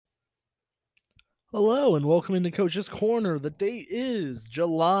Hello and welcome into Coach's Corner. The date is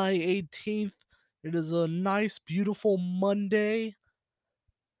July 18th. It is a nice, beautiful Monday,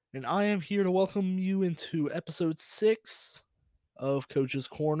 and I am here to welcome you into episode 6 of Coach's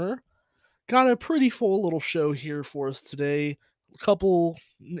Corner. Got a pretty full little show here for us today. A couple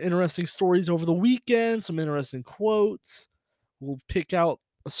interesting stories over the weekend, some interesting quotes. We'll pick out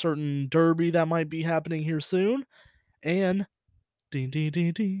a certain derby that might be happening here soon, and ding, ding,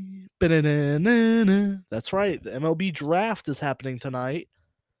 ding, ding. Ba-da-da-na-na. That's right. The MLB draft is happening tonight.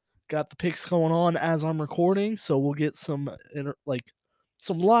 Got the picks going on as I'm recording, so we'll get some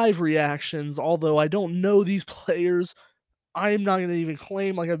some live reactions. Although I don't know these players, I'm not going to even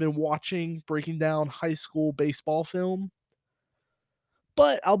claim like I've been watching breaking down high school baseball film.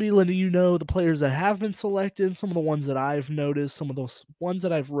 But I'll be letting you know the players that have been selected, some of the ones that I've noticed, some of those ones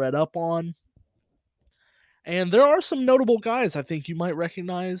that I've read up on. And there are some notable guys I think you might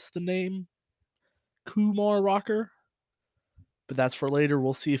recognize the name Kumar Rocker, but that's for later.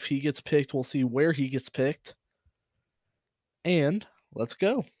 We'll see if he gets picked. We'll see where he gets picked. And let's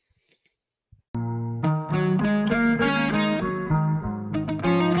go.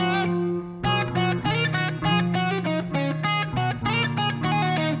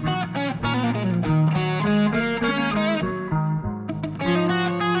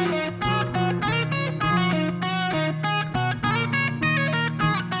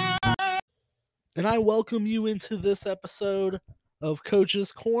 And I welcome you into this episode of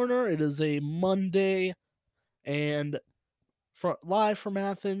Coach's Corner. It is a Monday, and live from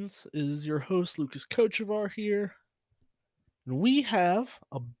Athens is your host, Lucas Kochevar here. And we have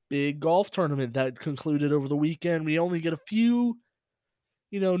a big golf tournament that concluded over the weekend. We only get a few,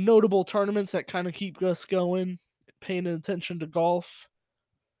 notable tournaments that kind of keep us going, paying attention to golf.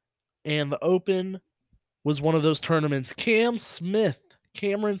 And the Open was one of those tournaments. Cameron Smith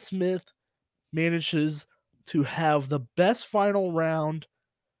manages to have the best final round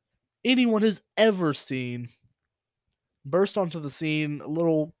anyone has ever seen. Burst onto the scene a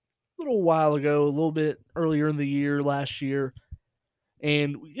little while ago, a little bit earlier in the year, last year,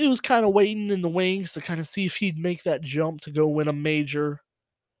 and it was kind of waiting in the wings to kind of see if he'd make that jump to go win a major.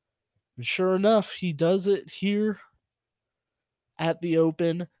 And sure enough, he does it here at the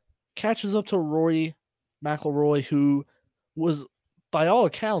Open, catches up to Rory McIlroy, who was, by all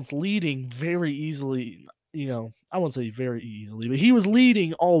accounts, leading very easily. I won't say very easily, but he was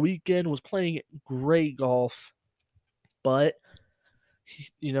leading all weekend, was playing great golf. But,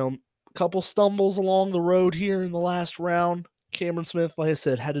 a couple stumbles along the road here in the last round. Cameron Smith, like I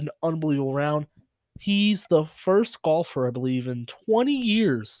said, had an unbelievable round. He's the first golfer, I believe, in 20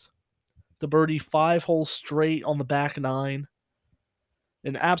 years to birdie 5 holes straight on the back nine.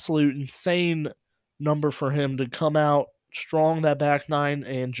 An absolute insane number for him to come out strong that back nine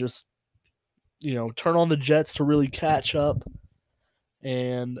and just, turn on the jets to really catch up.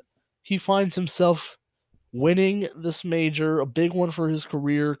 And he finds himself winning this major, a big one for his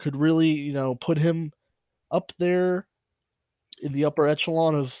career, could really, put him up there in the upper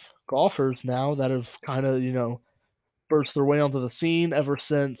echelon of golfers now that have kind of, burst their way onto the scene ever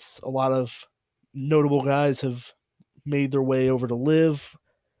since a lot of notable guys have made their way over to live.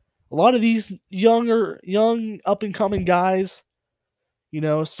 A lot of these young up and coming guys,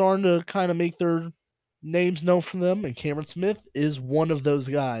 starting to kind of make their names known for them, and Cameron Smith is one of those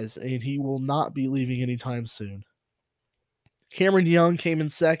guys, and he will not be leaving anytime soon. Cameron Young came in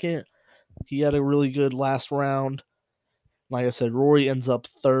second. He had a really good last round. Like I said, Rory ends up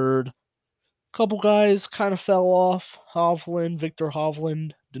third. Couple guys kind of fell off. Victor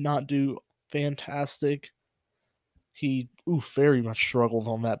Hovland did not do fantastic. He very much struggled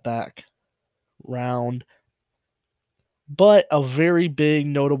on that back round. But a very big,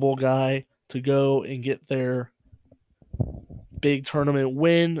 notable guy to go and get their big tournament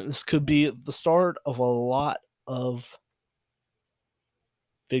win. This could be the start of a lot of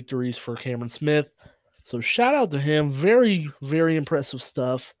victories for Cameron Smith. So shout out to him. Very, very impressive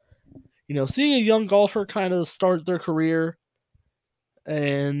stuff. Seeing a young golfer kind of start their career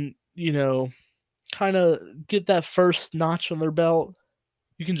and, kind of get that first notch on their belt,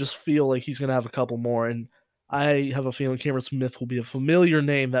 you can just feel like he's going to have a couple more. And I have a feeling Cameron Smith will be a familiar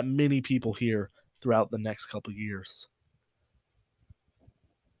name that many people hear throughout the next couple years.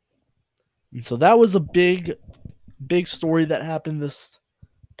 And so that was a big, big story that happened this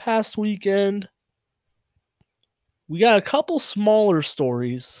past weekend. We got a couple smaller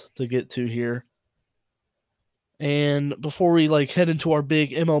stories to get to here. And before we head into our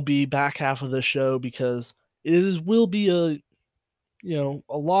big MLB back half of the show, because will be a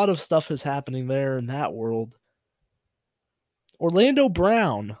lot of stuff is happening there in that world. Orlando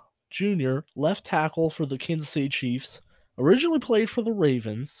Brown Jr., left tackle for the Kansas City Chiefs, originally played for the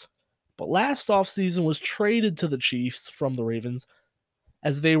Ravens, but last offseason was traded to the Chiefs from the Ravens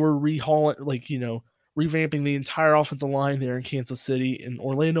as they were revamping the entire offensive line there in Kansas City. And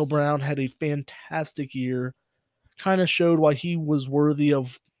Orlando Brown had a fantastic year, kind of showed why he was worthy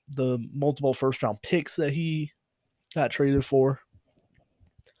of the multiple first round picks that he got traded for.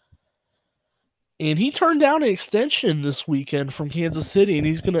 And he turned down an extension this weekend from Kansas City, and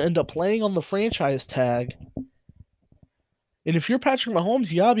he's going to end up playing on the franchise tag. And if you're Patrick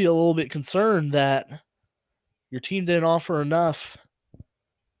Mahomes, you got to be a little bit concerned that your team didn't offer enough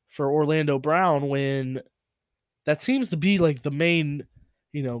for Orlando Brown when that seems to be like the main,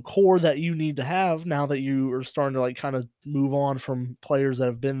 core that you need to have now that you are starting to like kind of move on from players that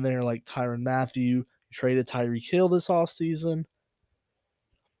have been there, like Tyrann Mathieu. You traded Tyreek Hill this offseason.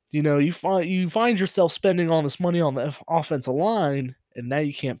 You find yourself spending all this money on the offensive line, and now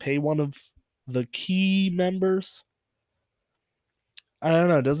you can't pay one of the key members. I don't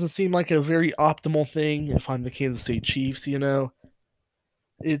know. It doesn't seem like a very optimal thing if I'm the Kansas City Chiefs,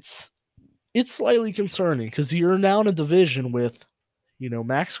 It's slightly concerning because you're now in a division with,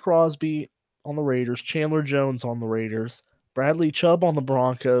 Max Crosby on the Raiders, Chandler Jones on the Raiders, Bradley Chubb on the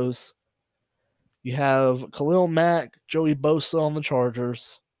Broncos. You have Khalil Mack, Joey Bosa on the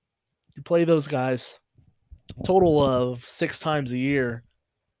Chargers. You play those guys a total of 6 times a year.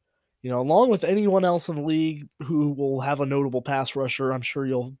 Along with anyone else in the league who will have a notable pass rusher, I'm sure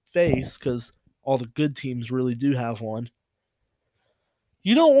you'll face because all the good teams really do have one.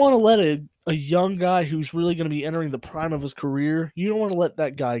 You don't want to let a young guy who's really going to be entering the prime of his career, you don't want to let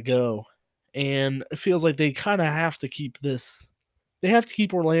that guy go. And it feels like they kind of have to keep this. They have to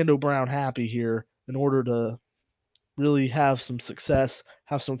keep Orlando Brown happy here in order to really have some success,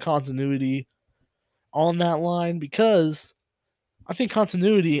 have some continuity on that line, because I think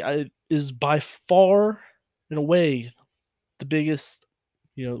continuity is by far, in a way, the biggest,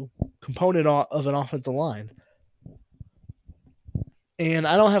 component of an offensive line. And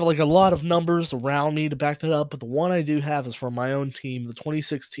I don't have like a lot of numbers around me to back that up, but the one I do have is from my own team, the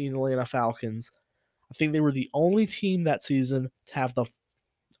 2016 Atlanta Falcons. I think they were the only team that season to have the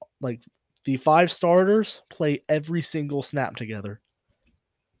 5 starters play every single snap together.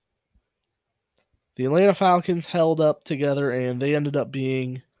 The Atlanta Falcons held up together, and they ended up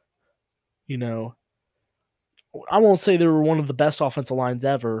being, I won't say they were one of the best offensive lines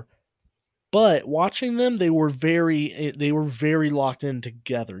ever, but watching them, they were very locked in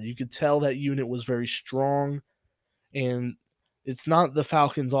together. You could tell that unit was very strong, and it's not the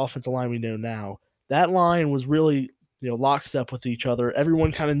Falcons' offensive line we know now. That line was really, lockstep with each other.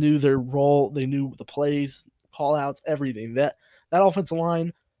 Everyone kind of knew their role. They knew the plays, call outs, everything. That offensive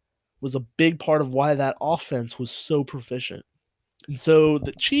line was a big part of why that offense was so proficient. And so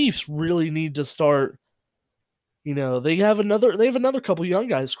the Chiefs really need to start. They have another couple young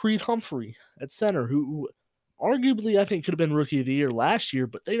guys, Creed Humphrey at center, who arguably I think could have been Rookie of the Year last year,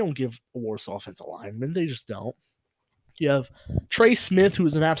 but they don't give awards to offensive linemen. They just don't. You have Trey Smith, who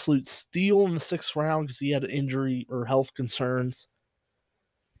was an absolute steal in the 6th round because he had injury or health concerns.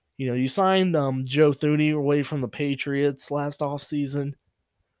 You signed Joe Thuney away from the Patriots last offseason.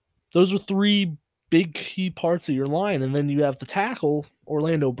 Those are 3 big key parts of your line. And then you have the tackle,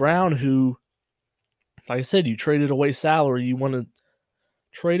 Orlando Brown, who, like I said, you traded away salary. You want to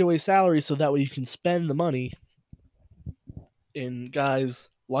trade away salary so that way you can spend the money in guys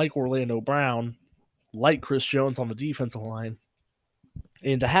like Orlando Brown, like Chris Jones on the defensive line.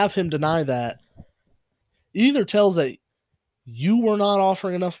 And to have him deny that, it either tells that you were not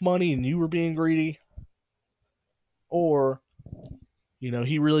offering enough money and you were being greedy, or,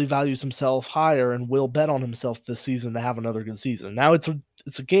 he really values himself higher and will bet on himself this season to have another good season. Now, it's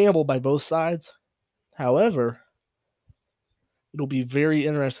a gamble by both sides. However, it'll be very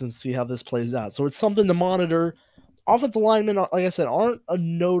interesting to see how this plays out. So it's something to monitor. Offensive linemen, like I said, aren't a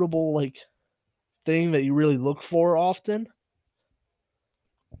notable thing that you really look for often,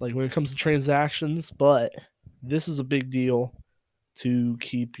 like when it comes to transactions, but this is a big deal to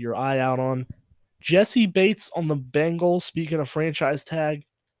keep your eye out on. Jesse Bates on the Bengals, speaking of franchise tag,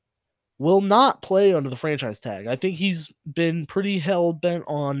 will not play under the franchise tag. I think he's been pretty hell-bent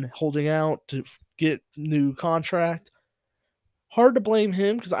on holding out to get new contract. Hard to blame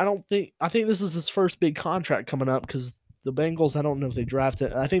him because I think this is his first big contract coming up because the Bengals, I don't know if they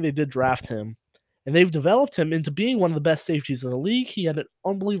drafted. I think they did draft him, and they've developed him into being one of the best safeties in the league. He had an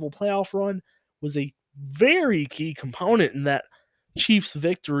unbelievable playoff run, was a very key component in that Chiefs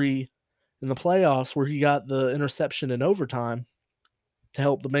victory in the playoffs where he got the interception in overtime to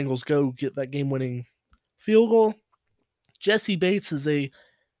help the Bengals go get that game-winning field goal. Jesse Bates is a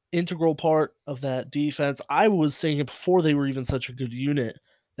integral part of that defense. I was saying it before they were even such a good unit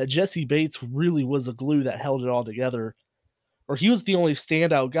that Jesse Bates really was a glue that held it all together, or he was the only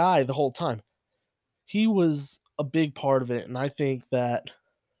standout guy the whole time. He was a big part of it, and I think that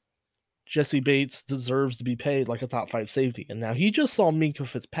Jesse Bates deserves to be paid like a top 5 safety. And now he just saw Minkah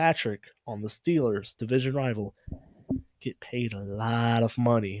Fitzpatrick on the Steelers, division rival, get paid a lot of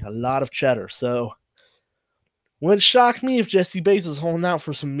money, a lot of cheddar. So wouldn't shock me if Jesse Bates is holding out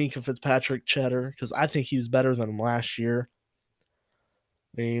for some Minkah Fitzpatrick cheddar, because I think he was better than him last year.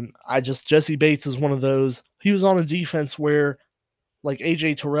 I mean, Jesse Bates is one of those. He was on a defense where, like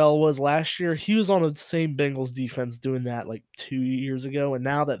AJ Terrell was last year, he was on the same Bengals defense doing that like 2 years ago. And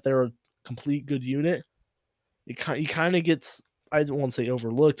now that they're a complete good unit, he kind of gets, I don't want to say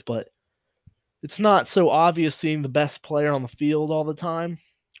overlooked, but it's not so obvious seeing the best player on the field all the time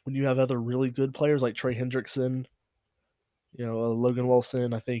when you have other really good players like Trey Hendrickson, Logan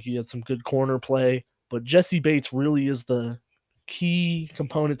Wilson. I think he had some good corner play, but Jesse Bates really is the key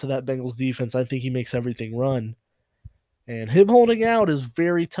component to that Bengals defense. I think he makes everything run, and him holding out is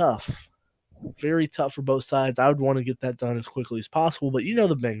very tough. Very tough for both sides. I would want to get that done as quickly as possible, but the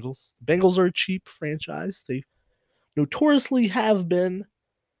Bengals. The Bengals are a cheap franchise. They notoriously have been.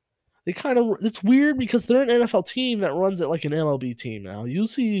 It's weird because they're an NFL team that runs it like an MLB team now. You'll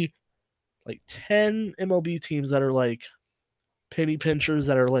see like 10 MLB teams that are like penny pinchers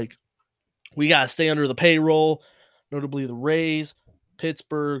that are like, we got to stay under the payroll, notably the Rays,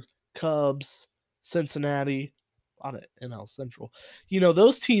 Pittsburgh, Cubs, Cincinnati, a lot of NL Central.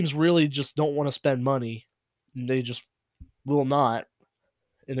 Those teams really just don't want to spend money. And they just will not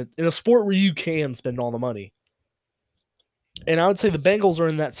in a sport where you can spend all the money. And I would say the Bengals are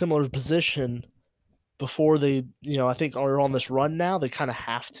in that similar position before they, I think are on this run now. They kind of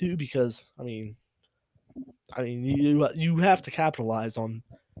have to, because you have to capitalize on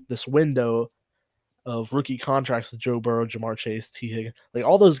this window of rookie contracts with Joe Burrow, Jamar Chase, T. Higgins, like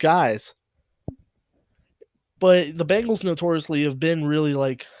all those guys. But the Bengals notoriously have been really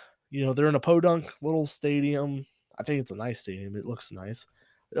like, they're in a podunk little stadium. I think it's a nice stadium. It looks nice.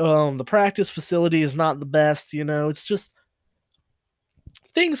 The practice facility is not the best. It's just,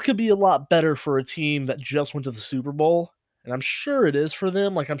 things could be a lot better for a team that just went to the Super Bowl. And I'm sure it is for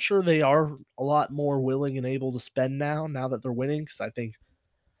them. Like, I'm sure they are a lot more willing and able to spend now that they're winning. Because I think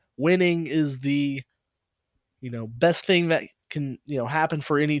winning is the, best thing that can, happen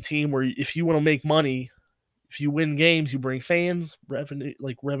for any team, where if you want to make money, if you win games, you bring fans,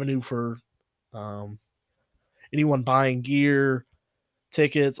 revenue for anyone buying gear,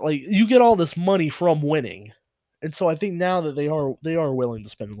 tickets. Like, you get all this money from winning. And so I think now that they are willing to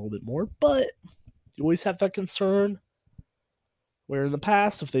spend a little bit more, but you always have that concern where in the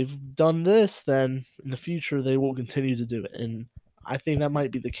past, if they've done this, then in the future they will continue to do it. And I think that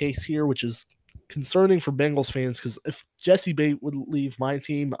might be the case here, which is concerning for Bengals fans, because if Jesse Bates would leave my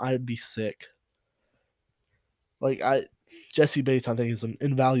team, I'd be sick. Jesse Bates, I think, is an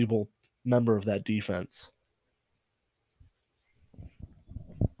invaluable member of that defense.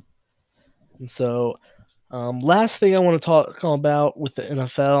 And so, last thing I want to talk about with the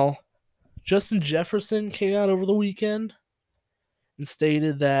NFL, Justin Jefferson came out over the weekend and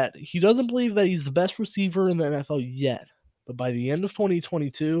stated that he doesn't believe that he's the best receiver in the NFL yet, but by the end of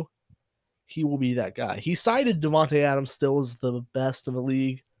 2022, he will be that guy. He cited Davante Adams still as the best in the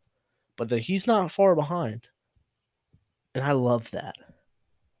league, but that he's not far behind. And I love that.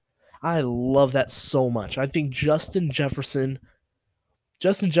 I love that so much. I think Justin Jefferson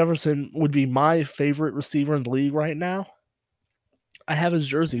would be my favorite receiver in the league right now. I have his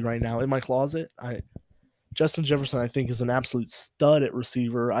jersey right now in my closet. Justin Jefferson, I think, is an absolute stud at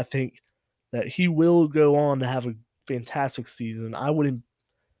receiver. I think that he will go on to have a fantastic season. I wouldn't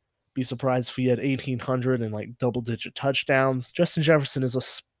be surprised if he had 1,800 and like double-digit touchdowns. Justin Jefferson is a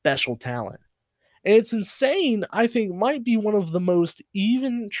special talent. And it's insane. I think might be one of the most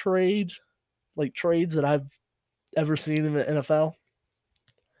even trades that I've ever seen in the NFL.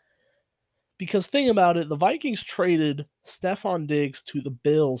 Because think about it, the Vikings traded Stephon Diggs to the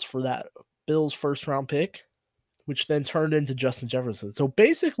Bills for that Bills first-round pick, which then turned into Justin Jefferson. So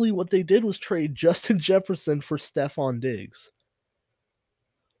basically what they did was trade Justin Jefferson for Stephon Diggs.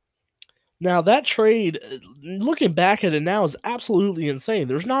 Now, that trade, looking back at it now, is absolutely insane.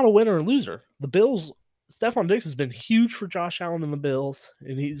 There's not a winner and loser. The Bills, Stephon Diggs has been huge for Josh Allen and the Bills,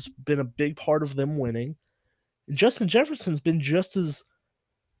 and he's been a big part of them winning. And Justin Jefferson's been just as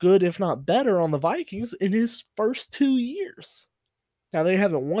good, if not better, on the Vikings in his first 2 years. Now, they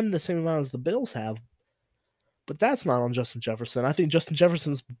haven't won the same amount as the Bills have, but that's not on Justin Jefferson. I think Justin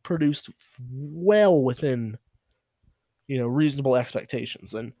Jefferson's produced well within, reasonable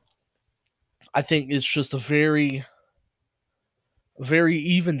expectations. And I think it's just a very, very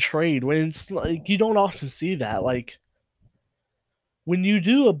even trade when it's like you don't often see that. Like when you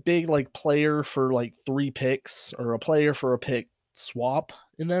do a big like player for like 3 picks or a player for a pick swap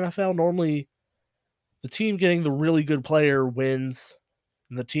in the NFL, normally the team getting the really good player wins,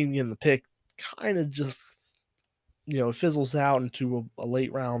 and the team getting the pick kind of just fizzles out into a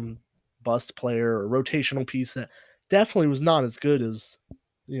late round bust player or rotational piece that definitely was not as good as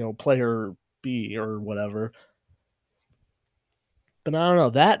player B or whatever. But I don't know.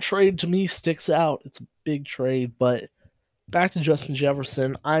 That trade to me sticks out. It's a big trade, but back to Justin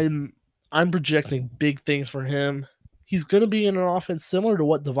Jefferson, I'm projecting big things for him. He's going to be in an offense similar to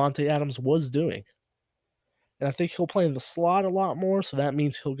what Davante Adams was doing. And I think he'll play in the slot a lot more, so that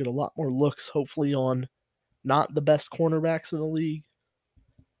means he'll get a lot more looks, hopefully, on not the best cornerbacks in the league.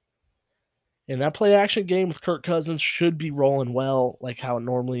 And that play action game with Kirk Cousins should be rolling well, like how it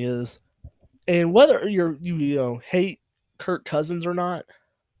normally is. And whether you hate Kirk Cousins or not,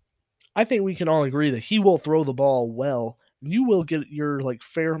 I think we can all agree that he will throw the ball well. You will get your like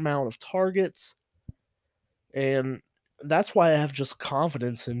fair amount of targets, and that's why I have just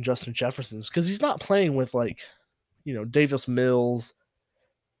confidence in Justin Jefferson because he's not playing with like Davis Mills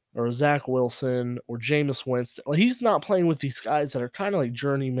or Zach Wilson or Jameis Winston. Like, he's not playing with these guys that are kind of like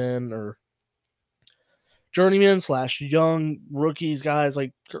journeyman slash young rookies, guys.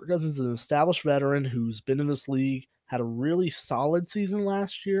 Like Kirk Cousins is an established veteran who's been in this league, had a really solid season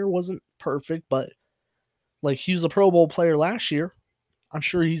last year. Wasn't perfect, but like he was a Pro Bowl player last year. I'm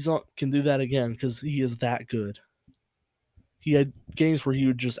sure can do that again because he is that good. He had games where he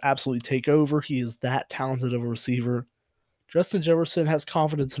would just absolutely take over. He is that talented of a receiver. Justin Jefferson has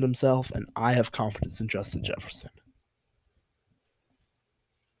confidence in himself, and I have confidence in Justin Jefferson.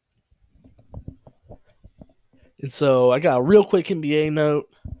 And so I got a real quick NBA note.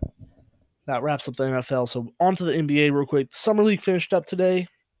 That wraps up the NFL. So on to the NBA real quick. The Summer League finished up today.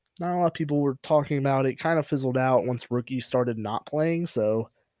 Not a lot of people were talking about it. Kind of fizzled out once rookies started not playing. So,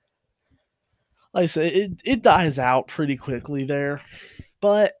 like I said, it dies out pretty quickly there.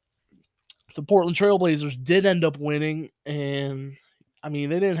 But the Portland Trailblazers did end up winning. And, I mean,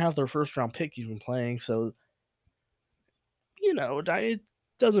 they didn't have their first round pick even playing. So, it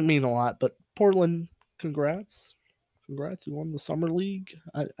doesn't mean a lot. But Portland, congrats. Congrats, you won the summer league.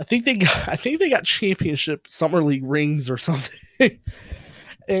 I think they got championship summer league rings or something.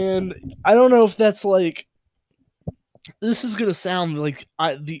 And I don't know if that's like, this is gonna sound like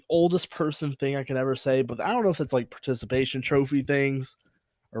the oldest person thing I could ever say, but I don't know if it's like participation trophy things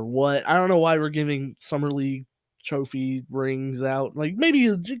or what. I don't know why we're giving summer league trophy rings out. Like maybe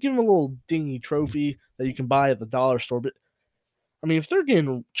you give them a little dingy trophy that you can buy at the dollar store. But I mean, if they're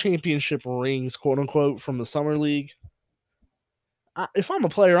getting championship rings, quote unquote, from the summer league, if I'm a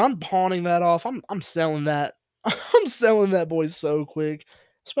player, I'm pawning that off. I'm selling that. I'm selling that boy so quick.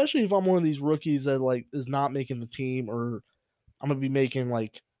 Especially if I'm one of these rookies that like is not making the team, or I'm gonna be making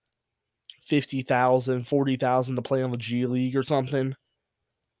like 50,000, 40,000 to play on the G League or something.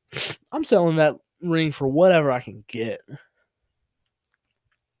 I'm selling that ring for whatever I can get.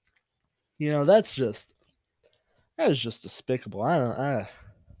 That is just despicable. And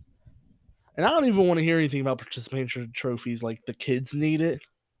I don't even want to hear anything about participation trophies like the kids need it.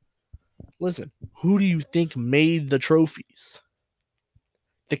 Listen, who do you think made the trophies?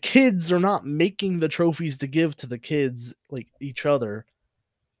 The kids are not making the trophies to give to the kids like each other.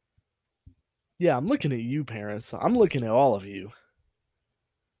 Yeah, I'm looking at you, parents. I'm looking at all of you.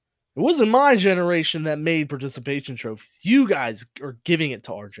 It wasn't my generation that made participation trophies. You guys are giving it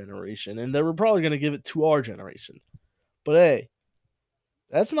to our generation, and they were probably going to give it to our generation. But hey,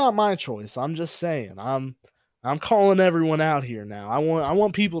 that's not my choice. I'm just saying. I'm calling everyone out here now. I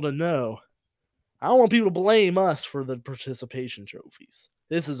want people to know. I don't want people to blame us for the participation trophies.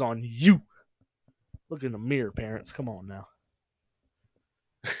 This is on you. Look in the mirror, parents. Come on now.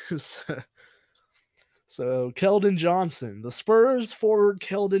 So Keldon Johnson, the Spurs forward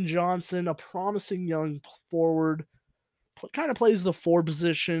Keldon Johnson, a promising young forward, kind of plays the 4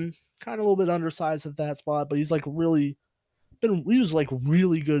 position, kind of a little bit undersized at that spot, but he's like he was like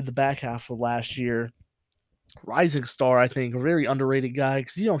really good the back half of last year. Rising star, I think, a very underrated guy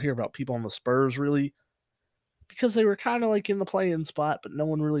because you don't hear about people on the Spurs really because they were kind of like in the play-in spot, but no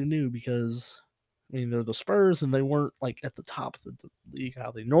one really knew because I mean they're the Spurs and they weren't like at the top of the league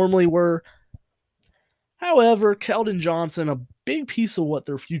how they normally were. However, Keldon Johnson, a big piece of what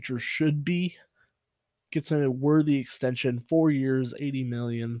their future should be, gets a worthy extension, 4 years, $80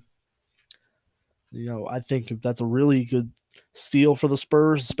 million. I think that's a really good steal for the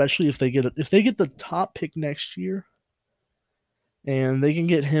Spurs, especially if they get the top pick next year. and they can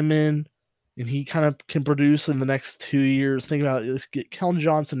get him in, and he kind of can produce in the next 2 years. Think about it. Let's get Kellen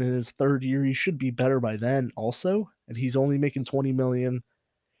Johnson in his third year. He should be better by then, also, and he's only making $20 million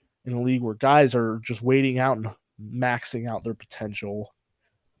in a league where guys are just waiting out and maxing out their potential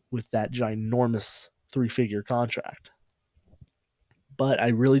with that ginormous 3-figure contract. But I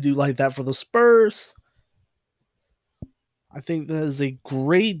really do like that for the Spurs. I think that is a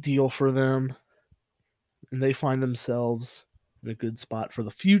great deal for them, and they find themselves in a good spot for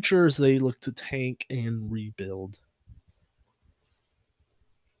the future as they look to tank and rebuild.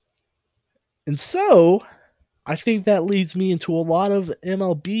 And so, I think that leads me into a lot of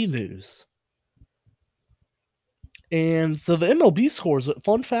MLB news. And so the MLB scores,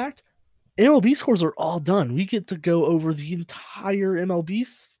 fun fact, MLB scores are all done. We get to go over the entire MLB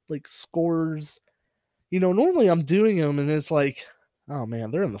scores. Normally I'm doing them and it's like, oh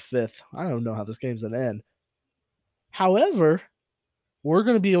man, they're in the fifth. I don't know how this game's gonna end. However, we're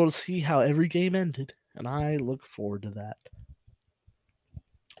gonna be able to see how every game ended, and I look forward to that.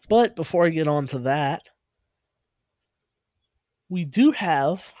 But before I get on to that, we do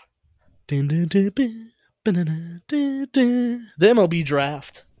have the MLB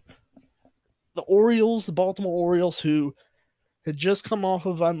draft. The Orioles, the Baltimore Orioles, who had just come off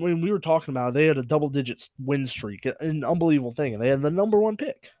of, when we were talking about it, they had a double-digit win streak, an unbelievable thing, and they had the number 1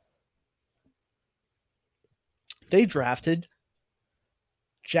 pick. They drafted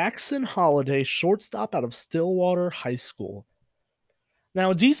Jackson Holliday, shortstop out of Stillwater High School.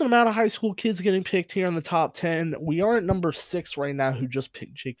 Now, a decent amount of high school kids getting picked here in the top 10. We are at number 6 right now, who just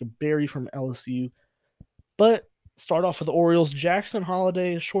picked Jacob Berry from LSU. But start off with the Orioles. Jackson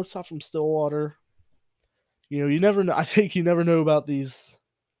Holliday, shortstop from Stillwater. You never know. I think you never know about these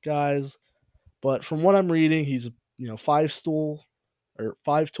guys. But from what I'm reading, he's five-tool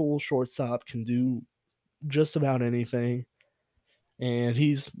shortstop, can do just about anything. And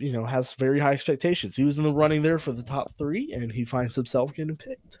he's, has very high expectations. He was in the running there for the top 3, and he finds himself getting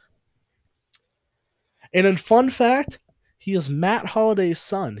picked. And in fun fact, he is Matt Holliday's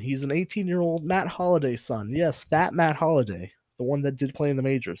son. He's an 18-year-old Matt Holliday son. Yes, that Matt Holliday, the one that did play in the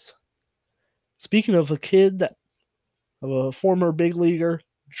majors. Speaking of of a former big leaguer,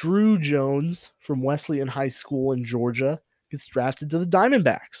 Drew Jones from Wesleyan High School in Georgia gets drafted to the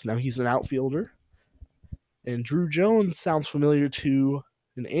Diamondbacks. Now he's an outfielder. And Drew Jones sounds familiar to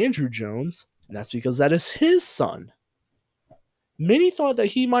an Andrew Jones, and that's because that is his son. Many thought that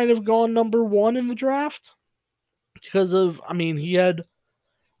he might have gone number 1 in the draft because of, he had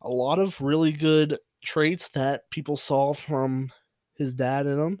a lot of really good traits that people saw from his dad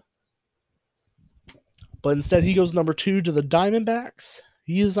in him. But instead, he goes number 2 to the Diamondbacks.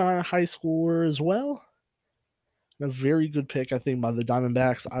 He is on a high schooler as well. A very good pick, I think, by the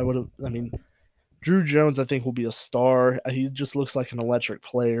Diamondbacks. Drew Jones, I think, will be a star. He just looks like an electric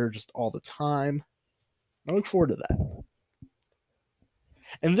player just all the time. I look forward to that.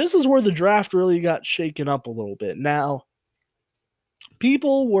 And this is where the draft really got shaken up a little bit. Now,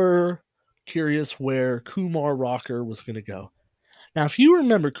 people were curious where Kumar Rocker was going to go. Now, if you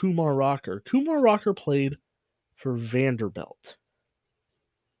remember Kumar Rocker played for Vanderbilt.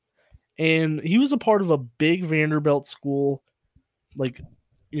 And he was a part of a big Vanderbilt school,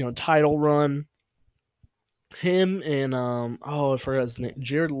 title run. Him and I forgot his name,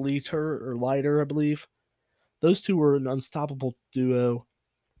 Jared Leiter, I believe. Those two were an unstoppable duo.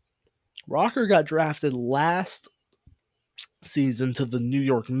 Rocker got drafted last season to the New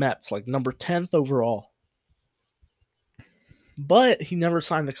York Mets, number 10th overall. But he never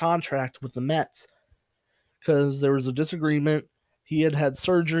signed the contract with the Mets because there was a disagreement. He had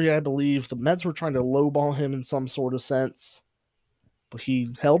surgery, I believe. The Mets were trying to lowball him in some sort of sense. But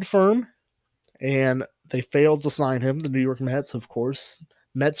he held firm, and they failed to sign him. The New York Mets, of course.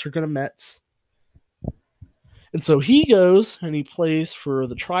 Mets are going to Mets. And so he goes and he plays for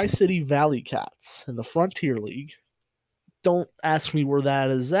the Tri-City Valley Cats in the Frontier League. Don't ask me where that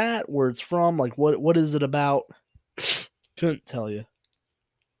is at, where it's from, what is it about? Couldn't tell you.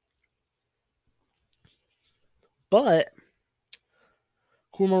 But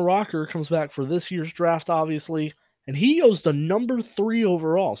Kumar Rocker comes back for this year's draft, obviously, and he goes to number 3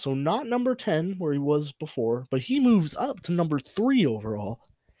 overall. So not number 10, where he was before, but he moves up to number 3 overall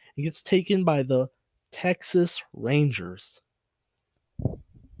and gets taken by the Texas Rangers.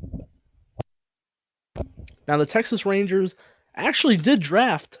 Now, the Texas Rangers actually did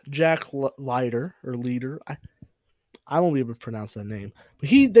draft Jack Leiter. I won't be able to pronounce that name. But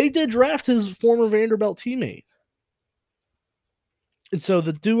they did draft his former Vanderbilt teammate. And so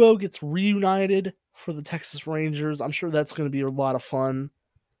the duo gets reunited for the Texas Rangers. I'm sure that's going to be a lot of fun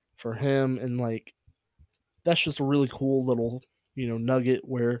for him. And, that's just a really cool little nugget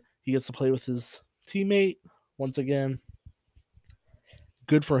where he gets to play with his teammate once again.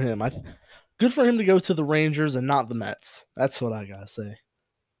 Good for him. Good for him to go to the Rangers and not the Mets. That's what I gotta say.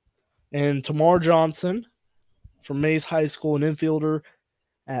 And Tamar Johnson from Mays High School, an infielder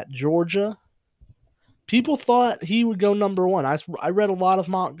at Georgia. People thought he would go number one. I read a lot of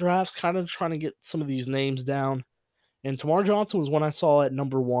mock drafts, kind of trying to get some of these names down. And Tamar Johnson was one I saw at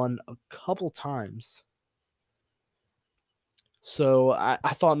number one a couple times. So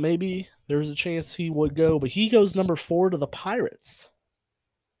I thought maybe there's a chance he would go, but he goes number 4 to the Pirates.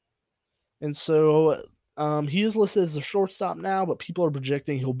 And so he is listed as a shortstop now, but people are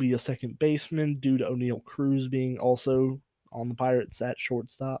projecting he'll be a second baseman due to O'Neal Cruz being also on the Pirates at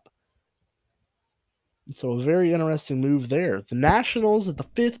shortstop. So a very interesting move there. The Nationals at the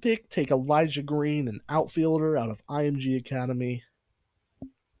 5th pick take Elijah Green, an outfielder out of IMG Academy.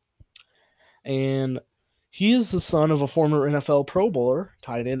 And he is the son of a former NFL Pro Bowler,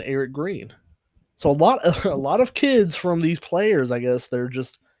 tight end Eric Green. So a lot of kids from these players, I guess, they're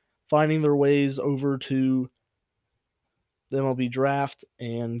just finding their ways over to the MLB draft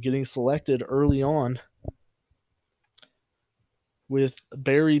and getting selected early on, with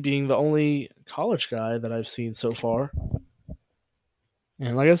Barry being the only college guy that I've seen so far.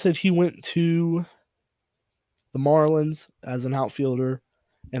 And like I said, he went to the Marlins as an outfielder,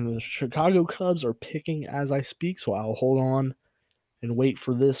 and the Chicago Cubs are picking as I speak, so I'll hold on and wait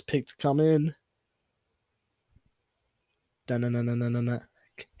for this pick to come in.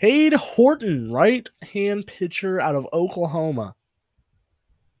 Cade Horton, right-hand pitcher out of Oklahoma.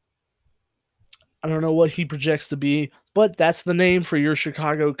 I don't know what he projects to be, but that's the name for your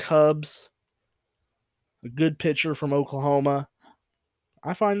Chicago Cubs. A good pitcher from Oklahoma.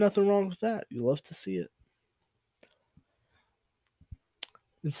 I find nothing wrong with that. You love to see it.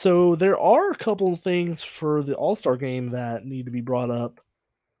 And so there are a couple of things for the All-Star game that need to be brought up.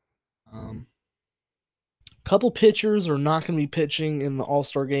 A couple pitchers are not going to be pitching in the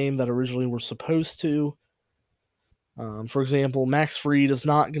All-Star game that originally were supposed to. For example, Max Fried is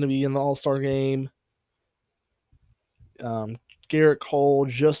not going to be in the All-Star game. Garrett Cole,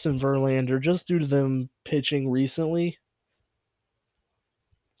 Justin Verlander, just due to them pitching recently.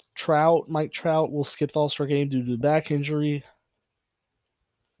 Mike Trout will skip the All-Star game due to the back injury.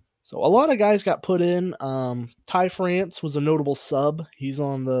 So a lot of guys got put in. Ty France was a notable sub. He's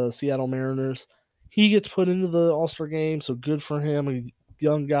on the Seattle Mariners. He gets put into the All-Star game, so good for him. A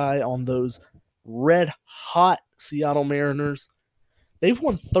young guy on those red-hot Seattle Mariners. They've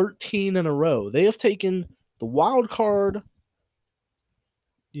won 13 in a row. They have taken the wild card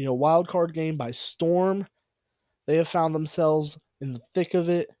game by storm. They have found themselves in the thick of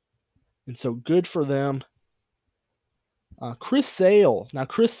it, and so good for them. Chris Sale. Now,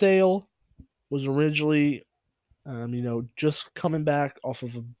 Chris Sale was originally, just coming back off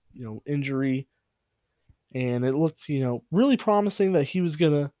of a, injury, and it looked, really promising that he was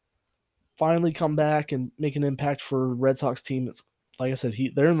gonna finally come back and make an impact for Red Sox team. That's, like I said,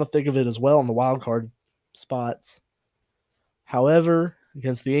 they're in the thick of it as well in the wild card spots. However,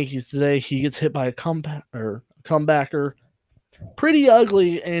 against the Yankees today, he gets hit by a comebacker, pretty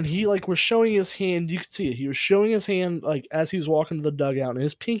ugly, and he was showing his hand. You could see it. He was showing his hand as he was walking to the dugout, and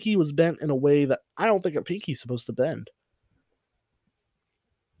his pinky was bent in a way that I don't think a pinky's supposed to bend.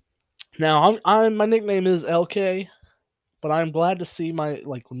 Now, my nickname is LK, but I'm glad to see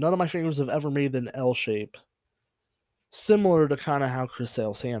none of my fingers have ever made an L shape, similar to kind of how Chris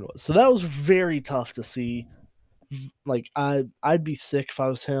Sale's hand was. So that was very tough to see. I'd be sick if I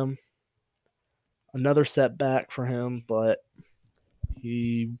was him. Another setback for him, but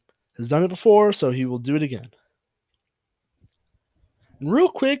he has done it before, so he will do it again. And real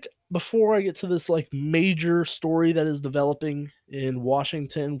quick, before I get to this major story that is developing in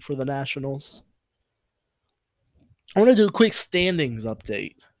Washington for the Nationals, I want to do a quick standings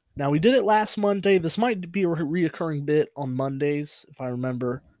update. Now, we did it last Monday. This might be a reoccurring bit on Mondays, if I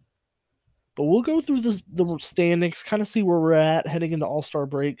remember. But we'll go through the standings, kind of see where we're at heading into All-Star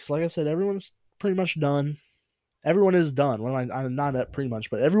break. Because like I said, everyone's pretty much done. Everyone is done. Well, I'm not at pretty much,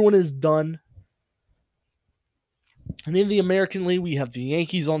 but everyone is done. And in the American League, we have the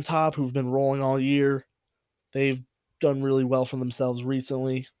Yankees on top, who've been rolling all year. They've done really well for themselves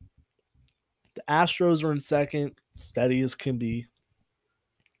recently. The Astros are in second, steady as can be.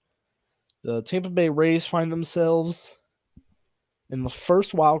 The Tampa Bay Rays find themselves in the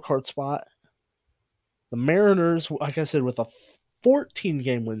first wildcard spot. The Mariners, like I said, with a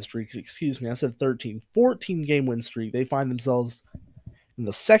 14-game win streak, I said 13, 14-game win streak, they find themselves in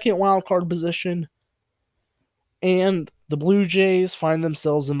the second wildcard position. And the Blue Jays find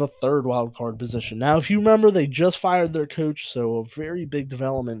themselves in the third wild card position. Now, if you remember, they just fired their coach, so a very big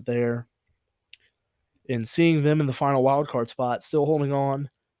development there. In seeing them in the final wild card spot, still holding on,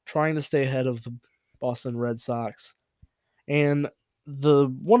 trying to stay ahead of the Boston Red Sox. And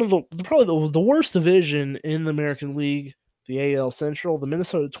probably the worst division in the American League, the AL Central, the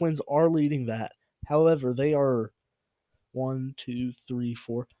Minnesota Twins are leading that. However, they are 1, 2, 3,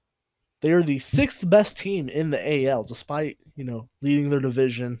 4. They are the sixth best team in the AL, despite leading their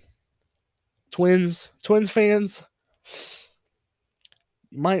division. Twins fans,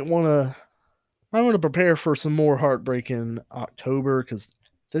 you might want to prepare for some more heartbreak in October because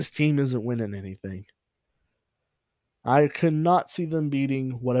this team isn't winning anything. I could not see them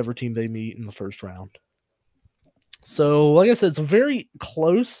beating whatever team they meet in the first round. So, like I said, it's a very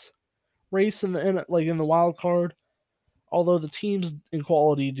close race in the wild card. Although the teams in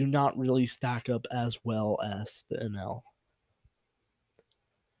quality do not really stack up as well as the NL.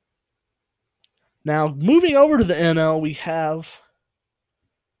 Now, moving over to the NL, we have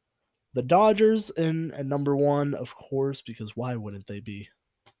the Dodgers in at number 1, of course, because why wouldn't they be?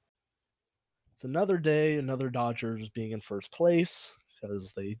 It's another day, another Dodgers being in first place,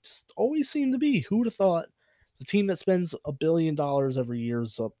 because they just always seem to be. Who would have thought the team that spends $1 billion every year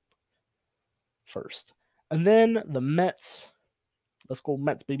is up first? And then the Mets. Let's go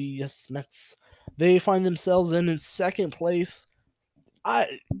Mets, baby. Yes, Mets. They find themselves in second place.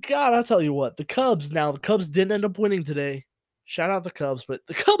 I'll tell you what, the Cubs didn't end up winning today. Shout out the Cubs, but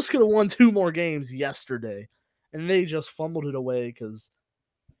the Cubs could have won 2 more games yesterday, and they just fumbled it away because,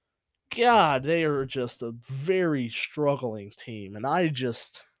 God, they are just a very struggling team. And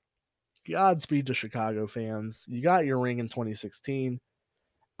Godspeed to Chicago fans. You got your ring in 2016.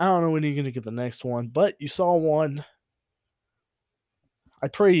 I don't know when you're going to get the next one, but you saw one. I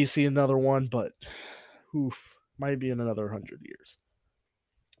pray you see another one, but might be in another 100 years.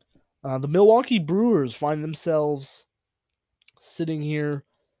 The Milwaukee Brewers find themselves sitting here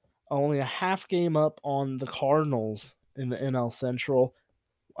only a half game up on the Cardinals in the NL Central.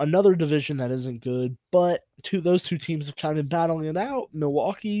 Another division that isn't good, but those two teams have kind of been battling it out.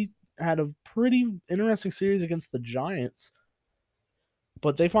 Milwaukee had a pretty interesting series against the Giants,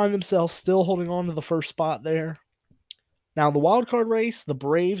 but they find themselves still holding on to the first spot there. Now, the wild card race, the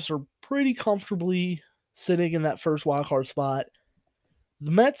Braves are pretty comfortably sitting in that first wild card spot. The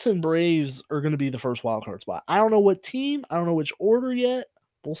Mets and Braves are going to be the first wild card spot. I don't know what team. I don't know which order yet.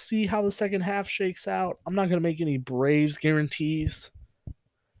 We'll see how the second half shakes out. I'm not going to make any Braves guarantees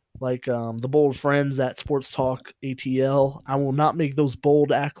like the bold friends at Sports Talk ATL. I will not make those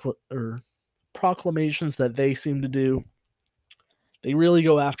bold proclamations that they seem to do. They really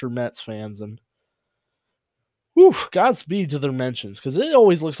go after Mets fans, and Godspeed to their mentions, because it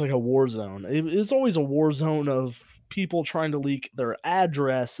always looks like a war zone. It's always a war zone of people trying to leak their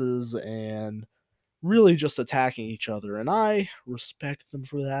addresses and really just attacking each other. And I respect them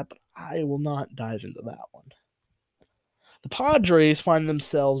for that, but I will not dive into that one. The Padres find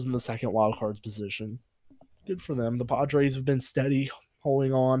themselves in the second wildcard position. Good for them. The Padres have been steady,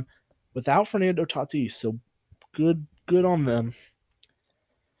 holding on without Fernando Tatis, so good on them.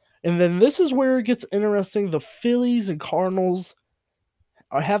 And then this is where it gets interesting. The Phillies and Cardinals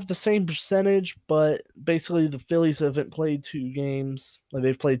have the same percentage, but basically the Phillies haven't played 2 games. Like,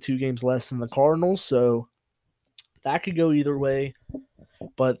 they've played 2 games less than the Cardinals, so that could go either way.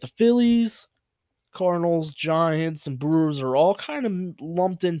 But the Phillies, Cardinals, Giants, and Brewers are all kind of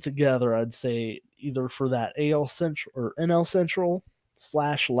lumped in together, I'd say, either for that AL Central or NL Central /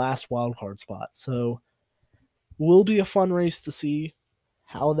 last wildcard spot. So will be a fun race to see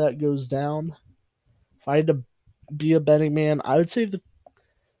how that goes down. If I had to be a betting man, I would say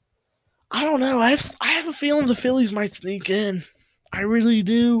I don't know. I have a feeling the Phillies might sneak in. I really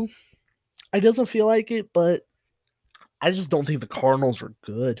do. It doesn't feel like it, but I just don't think the Cardinals are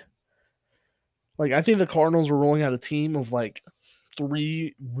good. Like, I think the Cardinals are rolling out a team of like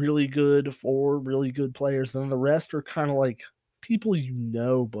 3 really good, 4 really good players, and then the rest are kind of like people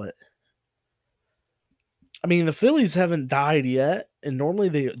but I mean, the Phillies haven't died yet, and normally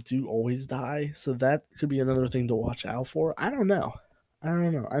they do always die, so that could be another thing to watch out for. I don't know.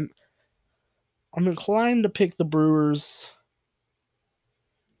 I'm inclined to pick the Brewers.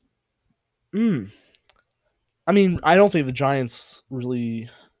 I mean, I don't think the Giants really.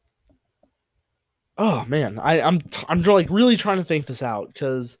 Oh man, I'm like really trying to think this out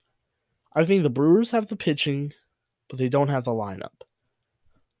because I think the Brewers have the pitching, but they don't have the lineup.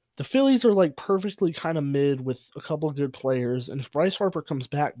 The Phillies are like perfectly kind of mid with a couple good players, and if Bryce Harper comes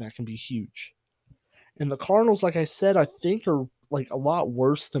back, that can be huge. And the Cardinals, like I said, I think are like a lot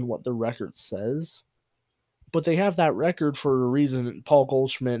worse than what their record says. but they have that record for a reason. Paul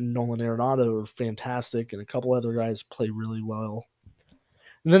Goldschmidt and Nolan Arenado are fantastic, and a couple other guys play really well.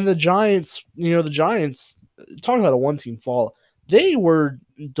 And then the Giants, talking about a one-team fall, they were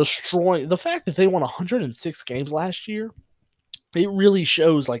destroying. The fact that they won 106 games last year, it really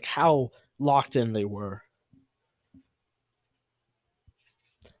shows like how locked in they were.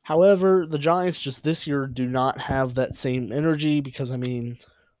 However, the Giants just this year do not have that same energy because like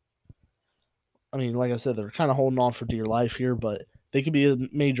I said, they're kind of holding on for dear life here, but they could be a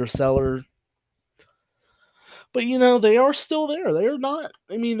major seller. But they are still there. They're not.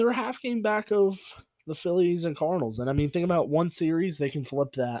 They're a half game back of the Phillies and Cardinals, and think about one series they can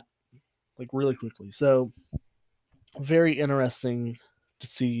flip that like really quickly. So very interesting to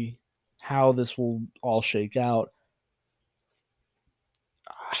see how this will all shake out.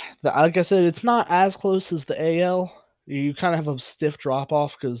 Like I said, it's not as close as the AL. You kind of have a stiff drop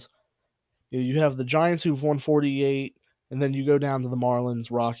off because you have the Giants who've won 48, and then you go down to the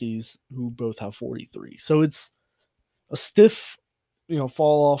Marlins, Rockies, who both have 43. So it's a stiff,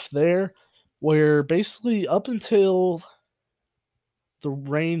 fall off there, where basically up until the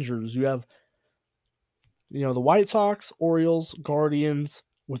Rangers, you have, the White Sox, Orioles, Guardians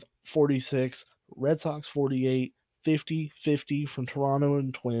with 46, Red Sox 48, 50 from Toronto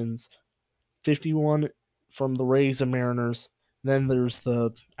and Twins, 51 from the Rays and Mariners. Then there's the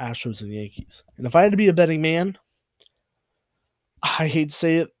Astros and Yankees. And if I had to be a betting man, I hate to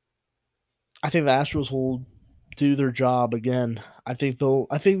say it, I think the Astros will do their job again. I think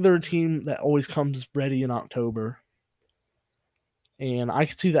they're a team that always comes ready in October. And I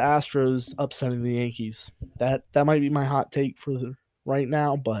could see the Astros upsetting the Yankees. That might be my hot take for right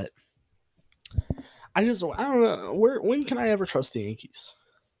now, but I don't know when can I ever trust the Yankees?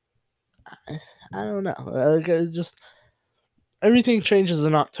 I don't know. Just everything changes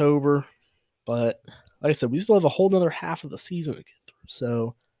in October, but like I said, we still have a whole nother half of the season to get through.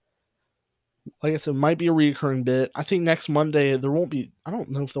 So, like I said, it might be a recurring bit. I think next Monday there won't be. I don't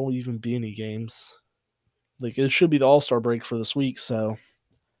know if there will even be any games. Like it should be the All-Star break for this week, so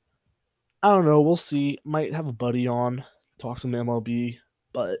I don't know. We'll see. Might have a buddy on, talk some MLB,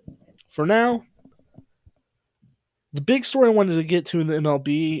 but for now, the big story I wanted to get to in the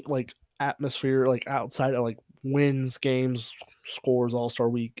MLB, like atmosphere, like outside of like wins, games, scores, All-Star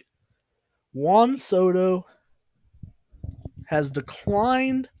week, Juan Soto has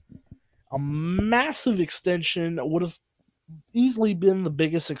declined a massive extension. Would have easily been the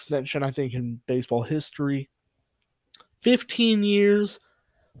biggest extension, I think, in baseball history. 15 years,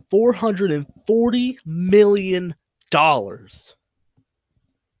 $440 million.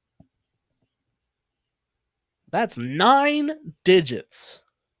 That's 9 digits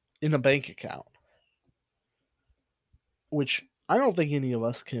in a bank account, which I don't think any of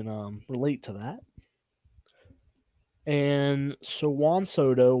us can relate to that. And so Juan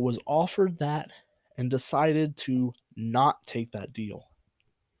Soto was offered that and decided to not take that deal.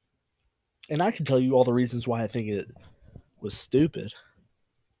 And I can tell you all the reasons why I think it was stupid.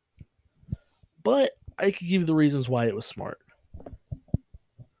 But I could give you the reasons why it was smart.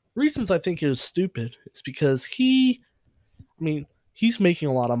 Reasons I think it was stupid is because he's making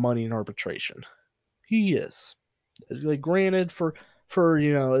a lot of money in arbitration. He is. Like, granted, for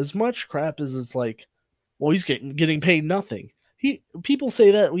as much crap as it's like, well, he's getting paid nothing. People say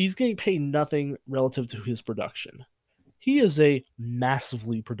that he's getting paid nothing relative to his production. He is a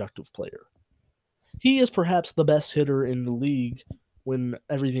massively productive player. He is perhaps the best hitter in the league when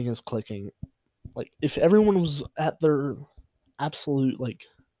everything is clicking. Like, if everyone was at their absolute like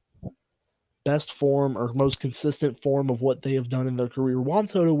best form or most consistent form of what they have done in their career, Juan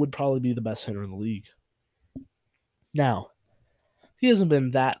Soto would probably be the best hitter in the league. Now, he hasn't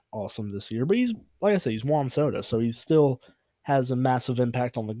been that awesome this year, but he's, like I say, he's Juan Soto, so he still has a massive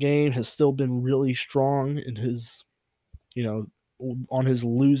impact on the game, has still been really strong in his, on his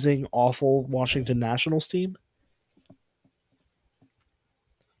losing awful Washington Nationals team.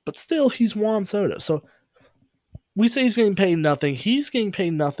 But still, he's Juan Soto. So we say he's getting paid nothing. He's getting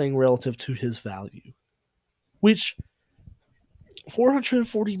paid nothing relative to his value, which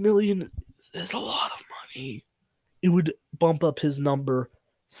 $440 million is a lot of money. It would bump up his number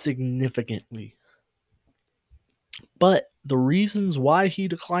significantly. But the reasons why he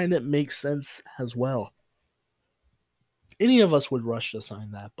declined it make sense as well. Any of us would rush to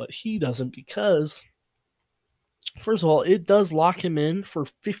sign that, but he doesn't because, first of all, it does lock him in for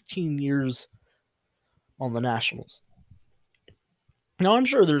 15 years on the Nationals. Now, I'm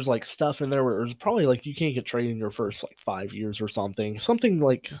sure there's like stuff in there where it's probably like you can't get traded in your first like 5 years or something. Something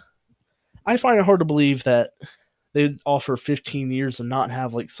like, I find it hard to believe that they'd offer 15 years and not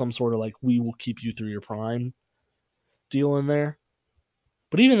have like some sort of like, we will keep you through your prime. deal in there.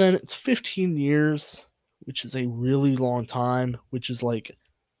 But even then, it's 15 years, which is a really long time, which is like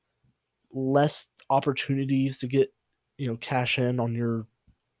less opportunities to get, cash in on your,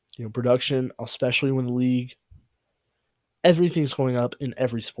 production, especially when the league, everything's going up in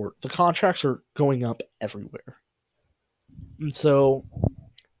every sport. The contracts are going up everywhere. And so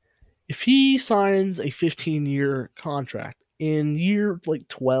if he signs a 15-year contract in year like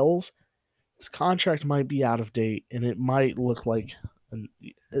 12, his contract might be out of date and it might look like,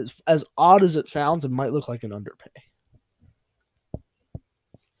 as odd as it sounds, it might look like an underpay.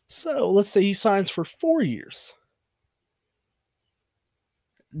 So let's say he signs for 4 years.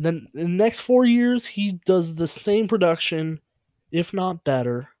 Then in the next 4 years, he does the same production, if not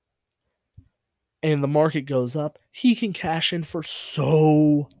better, and the market goes up. He can cash in for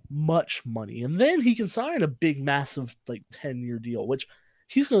so much money. And then he can sign a big, massive, like 10-year deal, which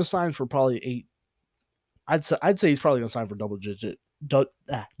he's going to sign for probably 8. I'd say he's probably going to sign for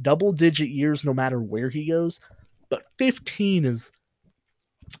double digit years no matter where he goes. But 15 is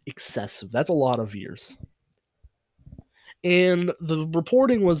excessive. That's a lot of years. And the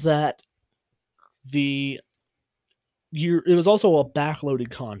reporting was that it was also a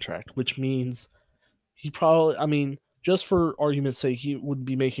backloaded contract, which means he probably, just for argument's sake, he would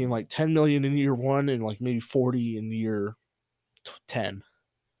be making like 10 million in year 1 and like maybe 40 in year 10.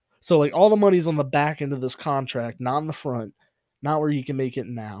 So like all the money's on the back end of this contract, not in the front, not where he can make it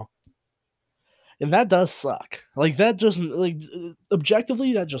now. And that does suck. Like that just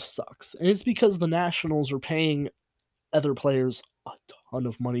objectively that just sucks. And it's because the Nationals are paying other players a ton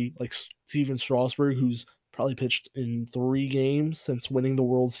of money, like Steven Strasburg, who's probably pitched in 3 games since winning the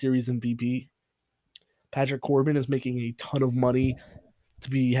World Series MVP. Patrick Corbin is making a ton of money to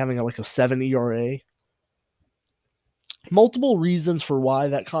be having a 7 ERA. Multiple reasons for why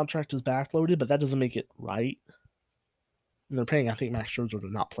that contract is backloaded, but that doesn't make it right. And they're paying, I think, Max Scherzer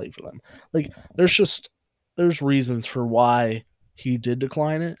to not play for them. Like, there's reasons for why he did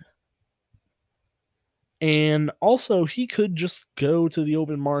decline it. And also, he could just go to the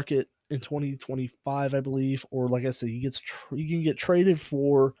open market in 2025, I believe, or like I said, he can get traded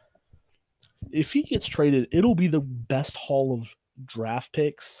for. If he gets traded, it'll be the best haul of draft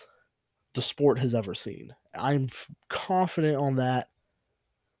picks the sport has ever seen. I'm confident on that.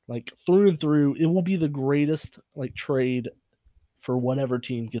 Like through and through, it will be the greatest trade for whatever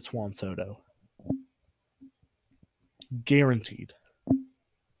team gets Juan Soto. Guaranteed.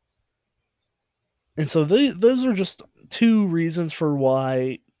 And so those are just 2 reasons for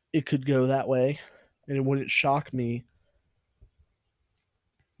why it could go that way. And it wouldn't shock me.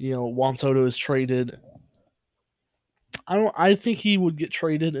 Juan Soto is traded. I think he would get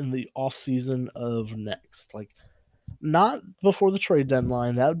traded in the offseason of next. Not before the trade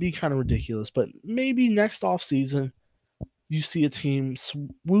deadline. That would be kind of ridiculous. But maybe next offseason, you see a team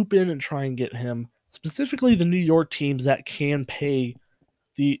swoop in and try and get him. Specifically, the New York teams that can pay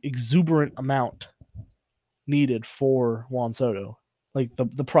the exuberant amount needed for Juan Soto, like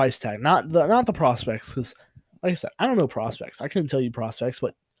the price tag, not the prospects. Because, like I said, I don't know prospects. I couldn't tell you prospects,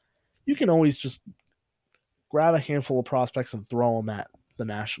 but you can always just grab a handful of prospects and throw them at the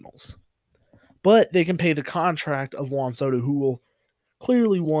Nationals. But they can pay the contract of Juan Soto, who will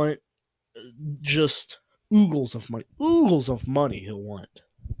clearly want just oogles of money. Oogles of money he'll want.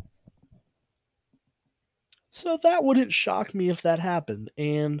 So that wouldn't shock me if that happened.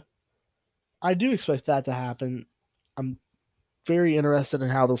 And I do expect that to happen. I'm very interested in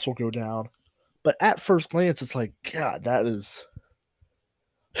how this will go down. But at first glance, it's like, God, that is...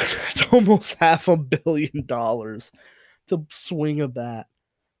 it's almost $500 million to swing a bat.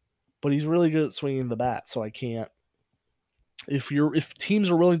 But he's really good at swinging the bat, so I can't... If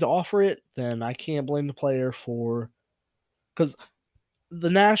teams are willing to offer it, then I can't blame the player for... Because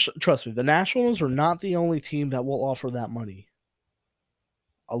trust me, the Nationals are not the only team that will offer that money.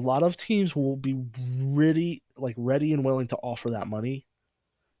 A lot of teams will be ready and willing to offer that money.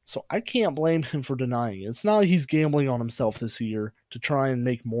 So I can't blame him for denying it. It's not like he's gambling on himself this year to try and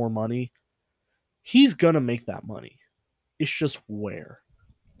make more money. He's going to make that money. It's just where.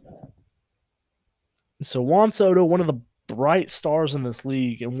 So Juan Soto, one of the bright stars in this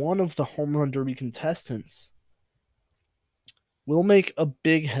league and one of the home run derby contestants, will make a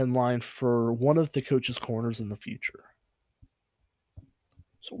big headline for one of the coaches' corners in the future.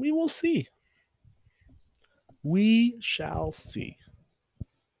 So we will see. We shall see.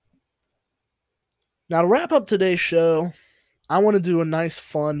 Now, to wrap up today's show, I want to do a nice,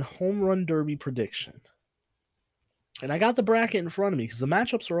 fun home run derby prediction. And I got the bracket in front of me because the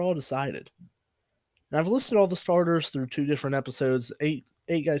matchups are all decided. And I've listed all the starters through 2 different episodes, eight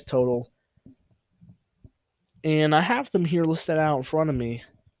guys total. And I have them here listed out in front of me.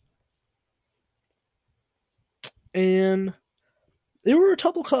 And there were a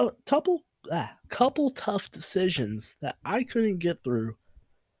couple tough decisions that I couldn't get through.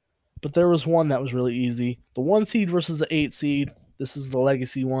 But there was one that was really easy. The 1 seed versus the 8 seed. This is the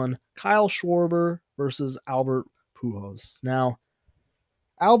legacy one. Kyle Schwarber versus Albert Pujols. Now,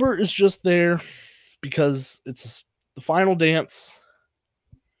 Albert is just there because it's the final dance.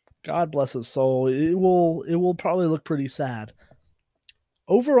 God bless his soul. It will probably look pretty sad.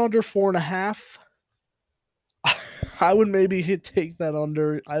 Over under 4.5. I would maybe take that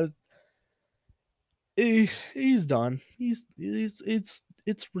under. He's done.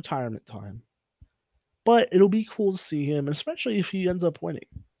 It's retirement time. But it'll be cool to see him, especially if he ends up winning.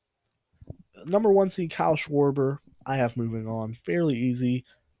 Number 1 seed Kyle Schwarber, I have moving on. Fairly easy.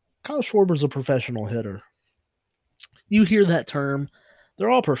 Kyle Schwarber's a professional hitter. You hear that term, they're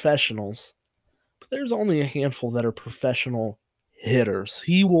all professionals, but there's only a handful that are professional hitters.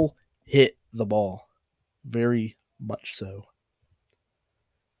 He will hit the ball. Very much so.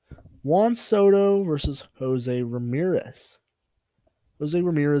 Juan Soto versus Jose Ramirez. Jose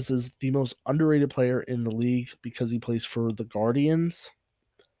Ramirez is the most underrated player in the league because he plays for the Guardians.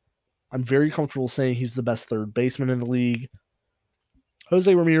 I'm very comfortable saying he's the best third baseman in the league.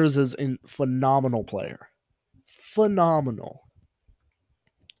 Jose Ramirez is a phenomenal player. Phenomenal.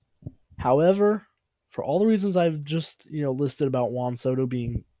 However, for all the reasons I've just listed about Juan Soto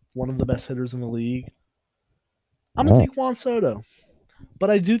being one of the best hitters in the league, I'm going to take Juan Soto.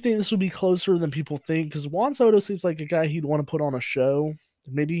 But I do think this will be closer than people think because Juan Soto seems like a guy he'd want to put on a show.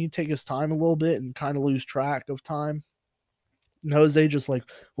 Maybe he'd take his time a little bit and kind of lose track of time. And Jose just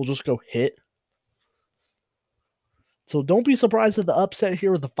we'll just go hit. So don't be surprised at the upset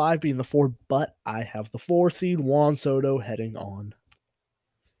here with the 5 being the 4, but I have the 4 seed Juan Soto heading on.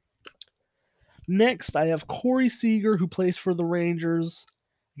 Next, I have Corey Seager, who plays for the Rangers,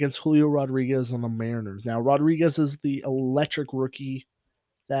 against Julio Rodriguez on the Mariners. Now, Rodriguez is the electric rookie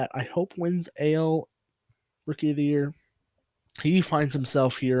that I hope wins AL Rookie of the Year. He finds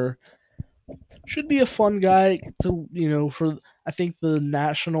himself here. Should be a fun guy to, for I think the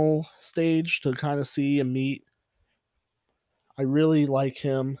national stage to kind of see and meet. I really like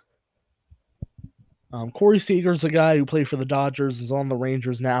him. Corey Seager is a guy who played for the Dodgers, is on the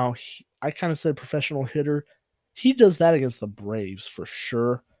Rangers now. I kind of said professional hitter. He does that against the Braves for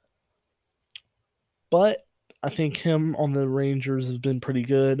sure. But I think him on the Rangers has been pretty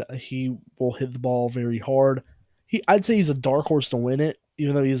good. He will hit the ball very hard. I'd say he's a dark horse to win it,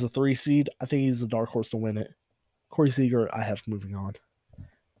 even though he's a 3 seed. I think he's a dark horse to win it. Corey Seager, I have moving on.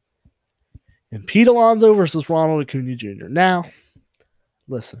 And Pete Alonso versus Ronald Acuna Jr. Now,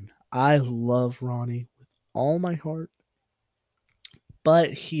 listen, I love Ronnie with all my heart,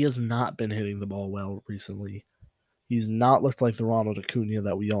 but he has not been hitting the ball well recently. He's not looked like the Ronald Acuna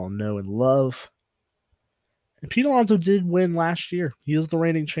that we all know and love. And Pete Alonso did win last year. He is the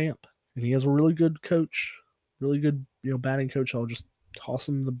reigning champ, and he has a really good coach, really good batting coach. I'll just toss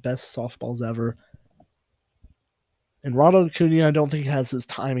him the best softballs ever. And Ronald Acuna, I don't think has his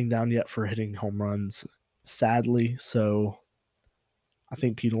timing down yet for hitting home runs, sadly. So I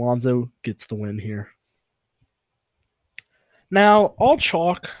think Pete Alonso gets the win here. Now, all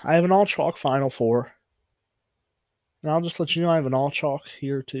chalk. I have an all chalk Final Four. And I'll just let you know I have an all chalk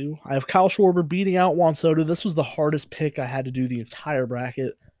here too. I have Kyle Schwarber beating out Juan Soto. This was the hardest pick I had to do the entire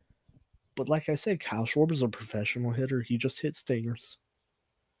bracket. But like I said, Kyle Schwarber's a professional hitter. He just hits stingers.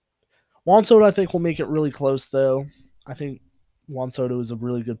 Juan Soto, I think, will make it really close, though. I think Juan Soto is a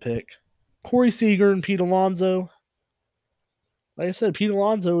really good pick. Corey Seager and Pete Alonso. Like I said, Pete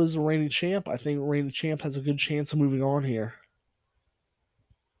Alonso is a reigning champ. I think reigning champ has a good chance of moving on here.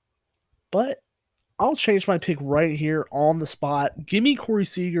 But I'll change my pick right here on the spot. Give me Corey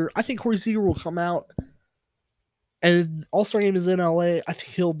Seager. I think Corey Seager will come out. And All-Star Game is in LA. I think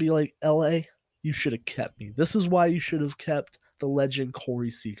he'll be like, LA, you should have kept me. This is why you should have kept the legend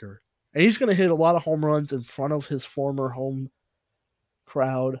Corey Seager. And he's going to hit a lot of home runs in front of his former home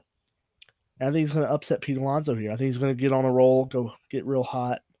crowd. And I think he's going to upset Pete Alonso here. I think he's going to get on a roll, go get real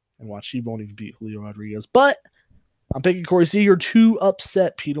hot, and watch. He won't even beat Julio Rodriguez. But I'm picking Corey Seager to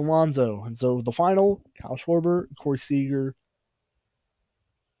upset Pete Alonso. And so the final, Kyle Schwarber, Corey Seager.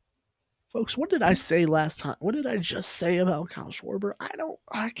 Folks, what did I say last time? What did I just say about Kyle Schwarber?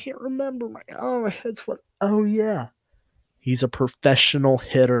 I can't remember. My head's what? Oh, yeah. He's a professional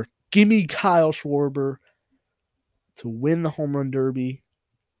hitter. Give me Kyle Schwarber to win the home run derby.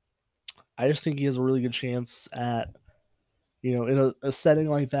 I just think he has a really good chance at, in a setting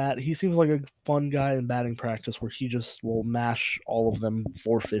like that. He seems like a fun guy in batting practice where he just will mash all of them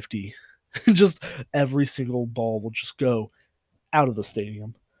 450. Just every single ball will just go out of the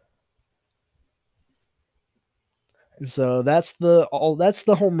stadium. And so that's the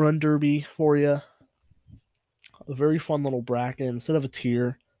home run derby for you. A very fun little bracket instead of a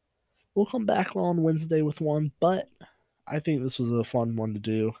tier. We'll come back on Wednesday with one, but I think this was a fun one to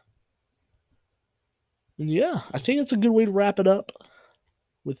do. And yeah, I think it's a good way to wrap it up.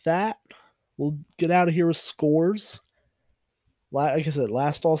 With that, we'll get out of here with scores. Like I said,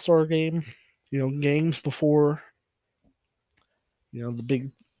 last All Star game, games before the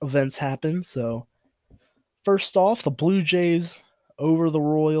big events happen. So first off, the Blue Jays over the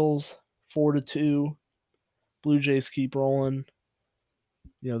Royals 4-2. Blue Jays keep rolling.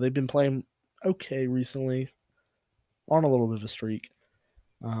 They've been playing okay recently, on a little bit of a streak.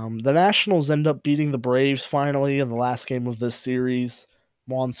 The Nationals end up beating the Braves finally in the last game of this series.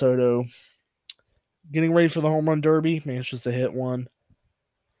 Juan Soto getting ready for the home run derby, manages to hit one.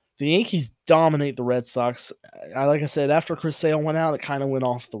 The Yankees dominate the Red Sox. Like I said, after Chris Sale went out, it kind of went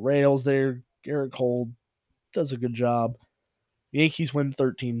off the rails there. Garrett Cole does a good job. The Yankees win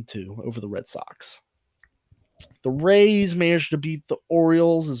 13-2 over the Red Sox. The Rays managed to beat the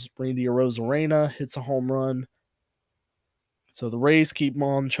Orioles as Randy Arozarena hits a home run. So the Rays keep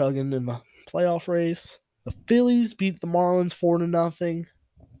on chugging in the playoff race. The Phillies beat the Marlins 4-0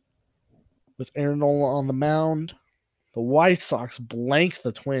 with Aaron Nola on the mound. The White Sox blank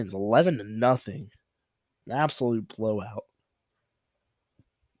the Twins 11-0. An absolute blowout.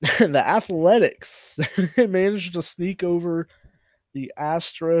 The Athletics managed to sneak over the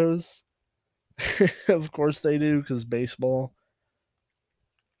Astros. Of course they do, because baseball.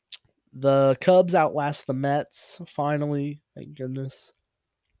 The Cubs outlast the Mets, finally. Thank goodness.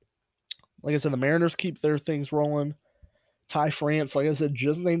 Like I said, the Mariners keep their things rolling. Ty France, like I said,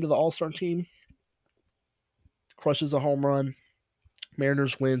 just named to the All-Star team. Crushes a home run.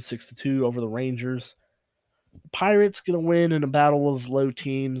 Mariners win 6-2 over the Rangers. The Pirates get a win in a battle of low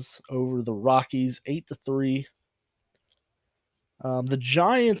teams over the Rockies, 8-3. The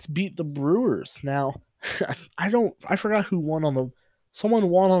Giants beat the Brewers. Now, I forgot who won on the. Someone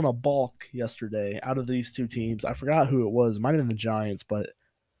won on a balk yesterday out of these two teams. I forgot who it was. Might have been the Giants, but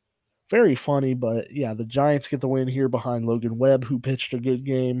very funny. But yeah, the Giants get the win here behind Logan Webb, who pitched a good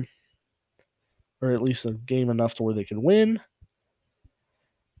game, or at least a game enough to where they could win.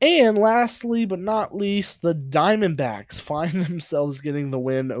 And lastly, but not least, the Diamondbacks find themselves getting the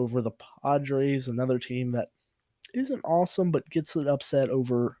win over the Padres, another team that isn't awesome, but gets an upset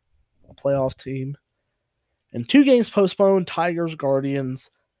over a playoff team. And 2 games postponed: Tigers,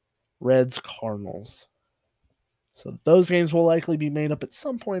 Guardians, Reds, Cardinals. So those games will likely be made up at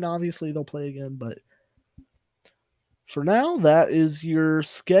some point. Obviously, they'll play again, but for now, that is your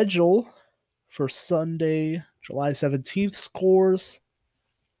schedule for Sunday, July 17th scores.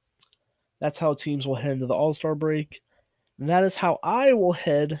 That's how teams will head into the All-Star break. And that is how I will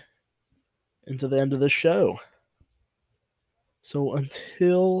head into the end of the show. So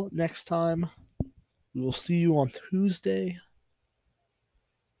until next time, we will see you on Tuesday.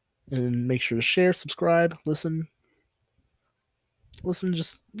 And make sure to share, subscribe, listen,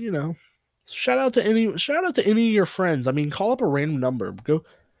 just, shout out to any of your friends. I mean, call up a random number. Go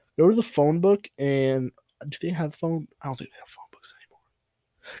to the phone book, and do they have phone? I don't think they have phone books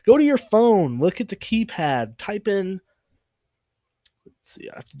anymore. Go to your phone, look at the keypad, type in, let's see,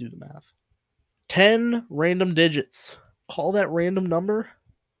 I have to do the math. 10 random digits. Call that random number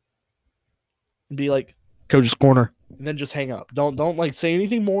and be like, Coach's Corner, and then just hang up. Don't like say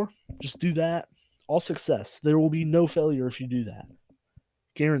anything more. Just do that. All success. There will be no failure if you do that.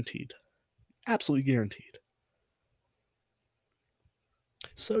 Guaranteed. Absolutely guaranteed.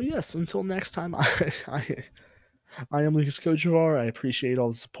 So yes, until next time, I am Lucas Kochevar. I appreciate all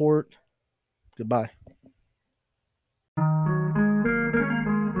the support. Goodbye.